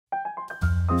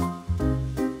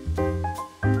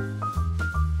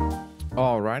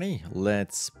Alrighty,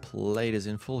 let's play this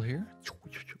in full here.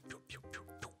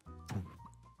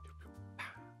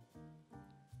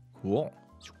 Cool.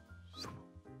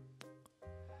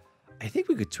 I think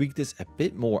we could tweak this a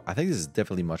bit more. I think this is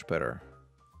definitely much better.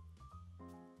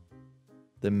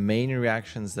 The main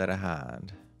reactions that I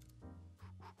had.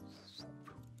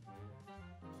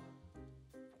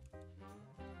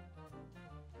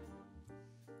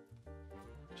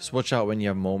 Just watch out when you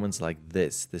have moments like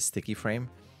this sticky frame,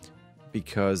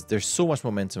 because there's so much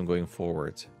momentum going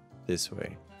forward this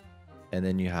way. And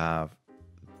then you have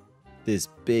this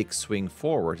big swing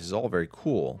forward. It's all very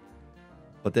cool.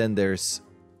 But then there's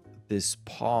this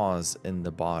pause in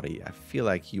the body. I feel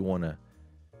like you wanna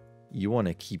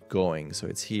keep going. So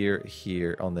it's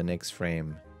here on the next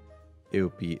frame. It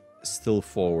would be still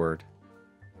forward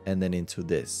and then into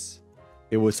this.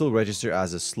 It will still register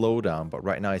as a slowdown, but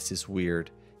right now it's this weird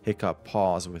hiccup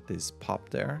pause with this pop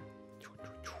there.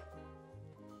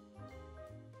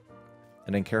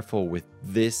 And then careful with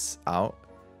this out.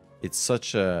 It's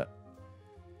such a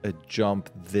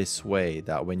jump this way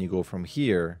that when you go from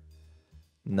here,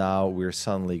 now we're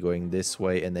suddenly going this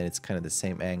way, and then it's kind of the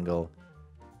same angle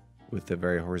with a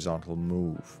very horizontal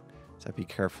move. So be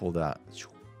careful that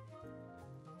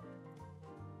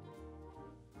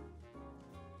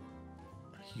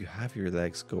you have your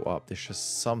legs go up. There's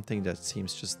just something that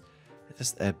seems just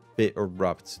a bit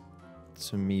abrupt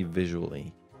to me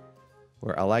visually,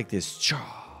 where I like this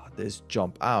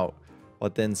jump out,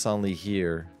 but then suddenly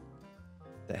here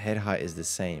the head height is the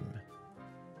same,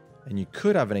 and you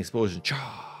could have an explosion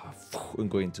and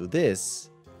go into this,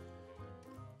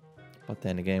 but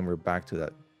then again we're back to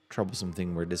that troublesome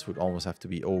thing where this would almost have to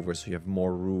be over, so you have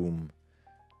more room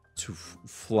to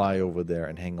fly over there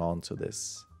and hang on to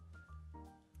this.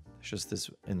 It's just this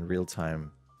in real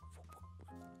time.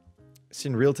 This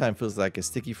in real time feels like a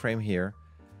sticky frame here,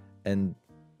 and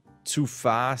too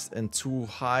fast and too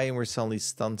high, and we're suddenly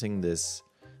stunting this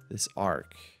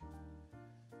arc.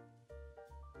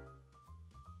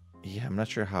 Yeah, I'm not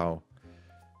sure how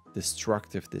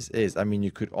destructive this is. I mean,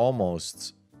 you could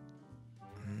almost...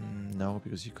 no,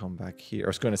 because you come back here. I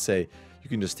was going to say, you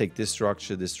can just take this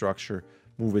structure,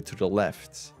 move it to the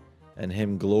left, and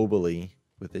him globally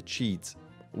with the cheat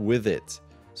with it,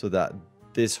 so that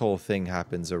this whole thing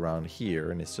happens around here,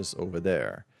 and it's just over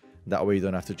there. That way you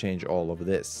don't have to change all of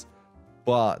this.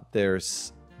 But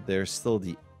there's still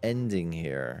the ending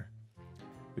here,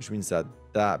 which means that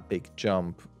that big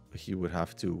jump, he would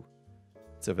have to,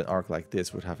 instead of an arc like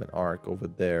this, would have an arc over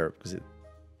there, because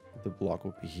the block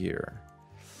would be here.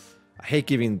 I hate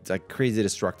giving like crazy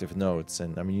destructive notes,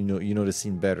 and I mean, you know the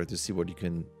scene better to see what you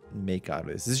can make out of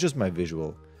this. This is just my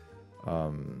visual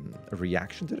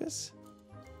reaction to this.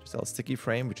 Just all sticky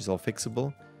frame, which is all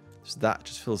fixable. So that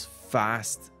just feels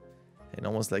fast and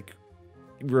almost like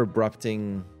we're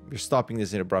stopping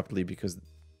this in abruptly because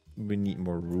we need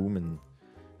more room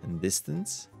and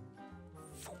distance.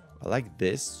 I like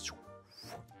this.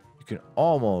 You can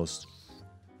almost,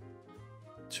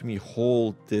 to me,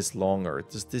 hold this longer.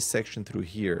 Just this section through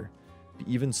here, be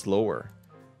even slower.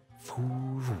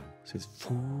 So it's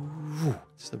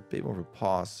just a bit more of a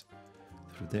pause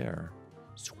through there.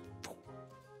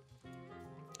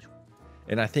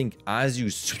 And I think as you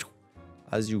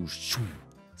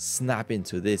snap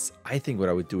into this, I think what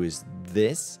I would do is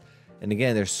this. And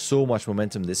again, there's so much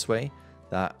momentum this way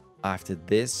that after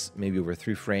this, maybe over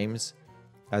 3 frames,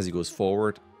 as he goes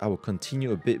forward, I will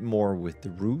continue a bit more with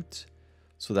the root,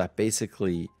 so that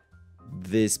basically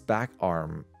this back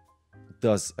arm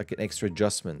does like an extra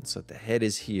adjustment. So the head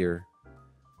is here,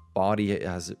 body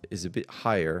is a bit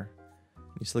higher.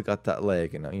 You still got that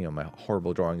leg, and you know my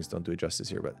horrible drawings don't do it justice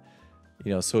here, but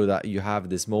you know, so that you have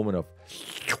this moment of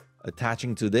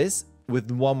attaching to this with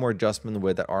one more adjustment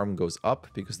where the arm goes up,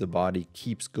 because the body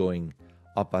keeps going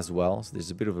up as well. So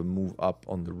there's a bit of a move up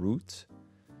on the root,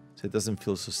 so it doesn't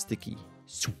feel so sticky.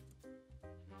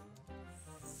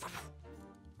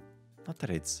 Not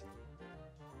that it's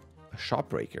a shot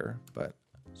breaker, but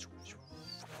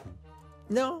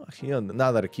no, you know,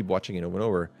 now that I keep watching it over and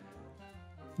over,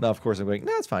 now of course I'm going,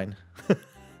 no, it's fine.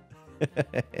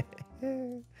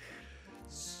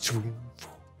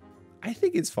 I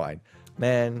think it's fine,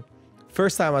 man.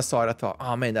 First time I saw it, I thought,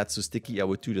 oh man, that's so sticky. I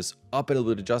would do this up a little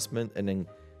bit adjustment and then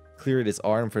clear this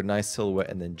arm for a nice silhouette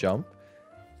and then jump.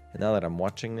 And now that I'm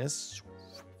watching this,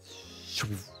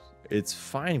 it's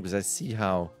fine, because I see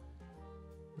how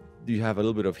you have a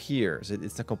little bit of here, so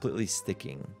it's not completely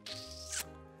sticking.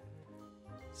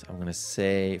 So I'm gonna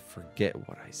say, forget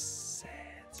what I said.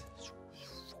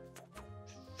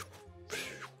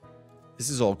 This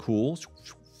is all cool.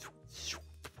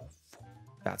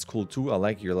 That's cool too. I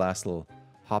like your last little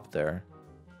hop there.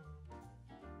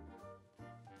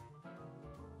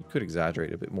 You could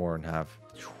exaggerate a bit more and have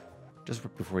just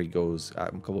before he goes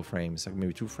a couple of frames, like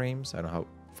maybe 2 frames. I don't know how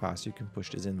fast you can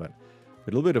push this in, but a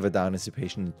little bit of a down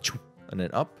anticipation and then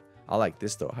up. I like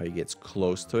this though, how he gets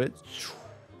close to it.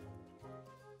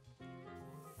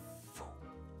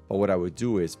 But what I would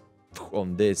do is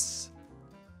on this,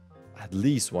 at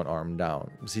least 1 arm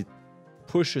down. Because he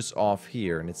pushes off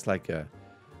here and it's like a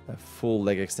full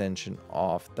leg extension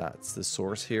off. That's the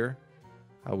source here.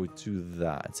 I would do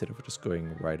that instead of just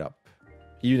going right up.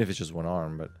 Even if it's just 1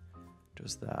 arm, but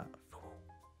just that.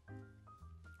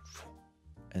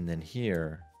 And then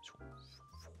here.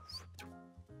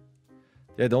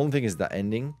 Yeah, the only thing is the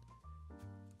ending.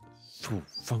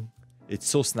 It's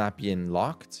so snappy and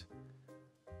locked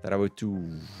that I would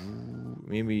do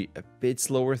maybe a bit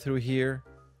slower through here,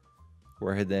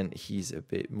 where then he's a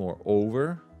bit more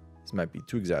over. This might be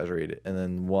too exaggerated. And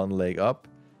then 1 leg up,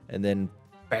 and then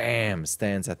bam,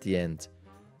 stands at the end.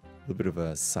 A little bit of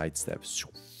a sidestep. So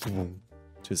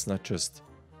it's not just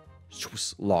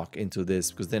lock into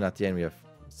this, because then at the end we have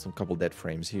some couple dead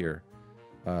frames here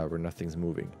where nothing's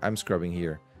moving. I'm scrubbing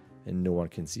here, and no one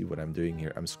can see what I'm doing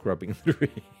here. I'm scrubbing through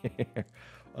here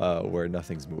where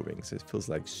nothing's moving. So it feels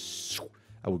like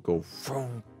I would go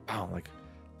like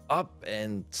up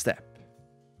and step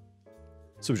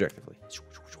subjectively.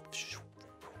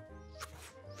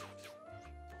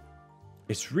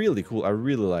 It's really cool. I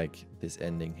really like this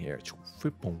ending here.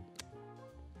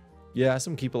 Yeah,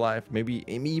 some keep alive. Maybe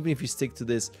even if you stick to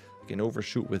this, you can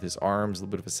overshoot with his arms. A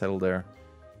little bit of a settle there.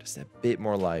 Just a bit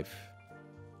more life.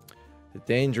 The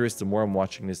danger is the more I'm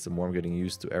watching this, the more I'm getting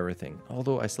used to everything.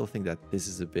 Although I still think that this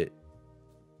is a bit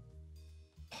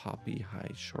poppy high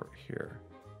short here.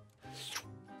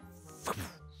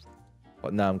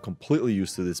 But now I'm completely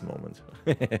used to this moment.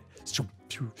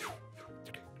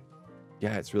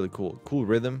 Yeah, it's really cool. Cool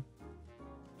rhythm.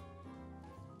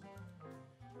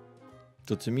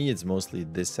 So to me, it's mostly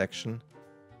this section.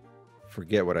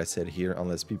 Forget what I said here,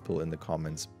 unless people in the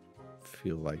comments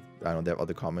feel like, I don't know, they have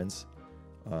other comments.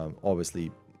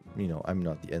 Obviously, you know, I'm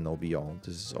not the end all be all.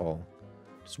 This is all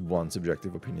just one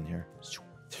subjective opinion here.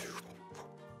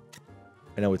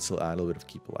 And I would still add a little bit of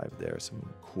keep alive there, some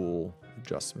cool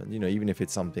adjustment. You know, even if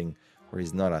it's something where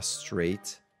he's not as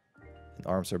straight and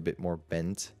arms are a bit more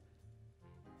bent,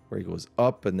 where he goes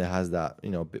up and it has that, you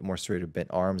know, a bit more straight or bent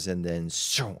arms, and then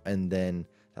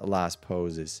that last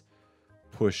pose is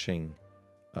pushing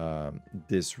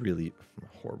this really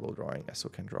horrible drawing. I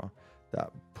still can't draw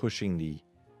that, pushing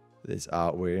this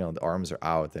out where, you know, the arms are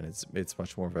out, and it's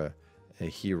much more of a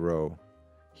hero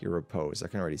pose. I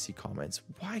can already see comments.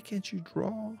 Why can't you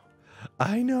draw?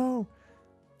 I know.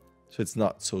 So it's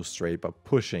not so straight, but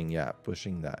pushing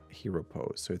that hero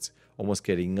pose. So it's almost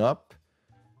getting up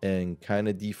and kind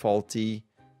of defaulty,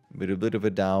 with a bit of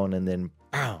a down, and then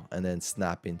pow, and then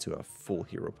snap into a full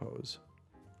hero pose.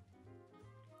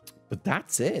 But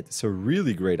that's it. It's a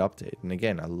really great update. And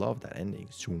again, I love that ending.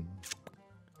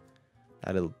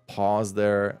 That little pause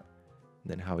there, and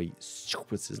then how he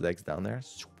puts his legs down there.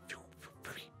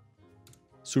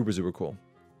 Super, super cool.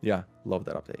 Yeah, love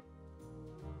that update.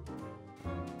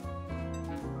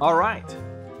 All right,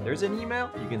 there's an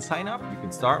email. You can sign up. You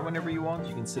can start whenever you want.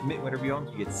 You can submit whenever you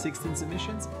want. You get 16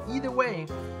 submissions. Either way,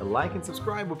 a like and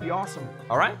subscribe would be awesome.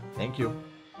 All right, thank you.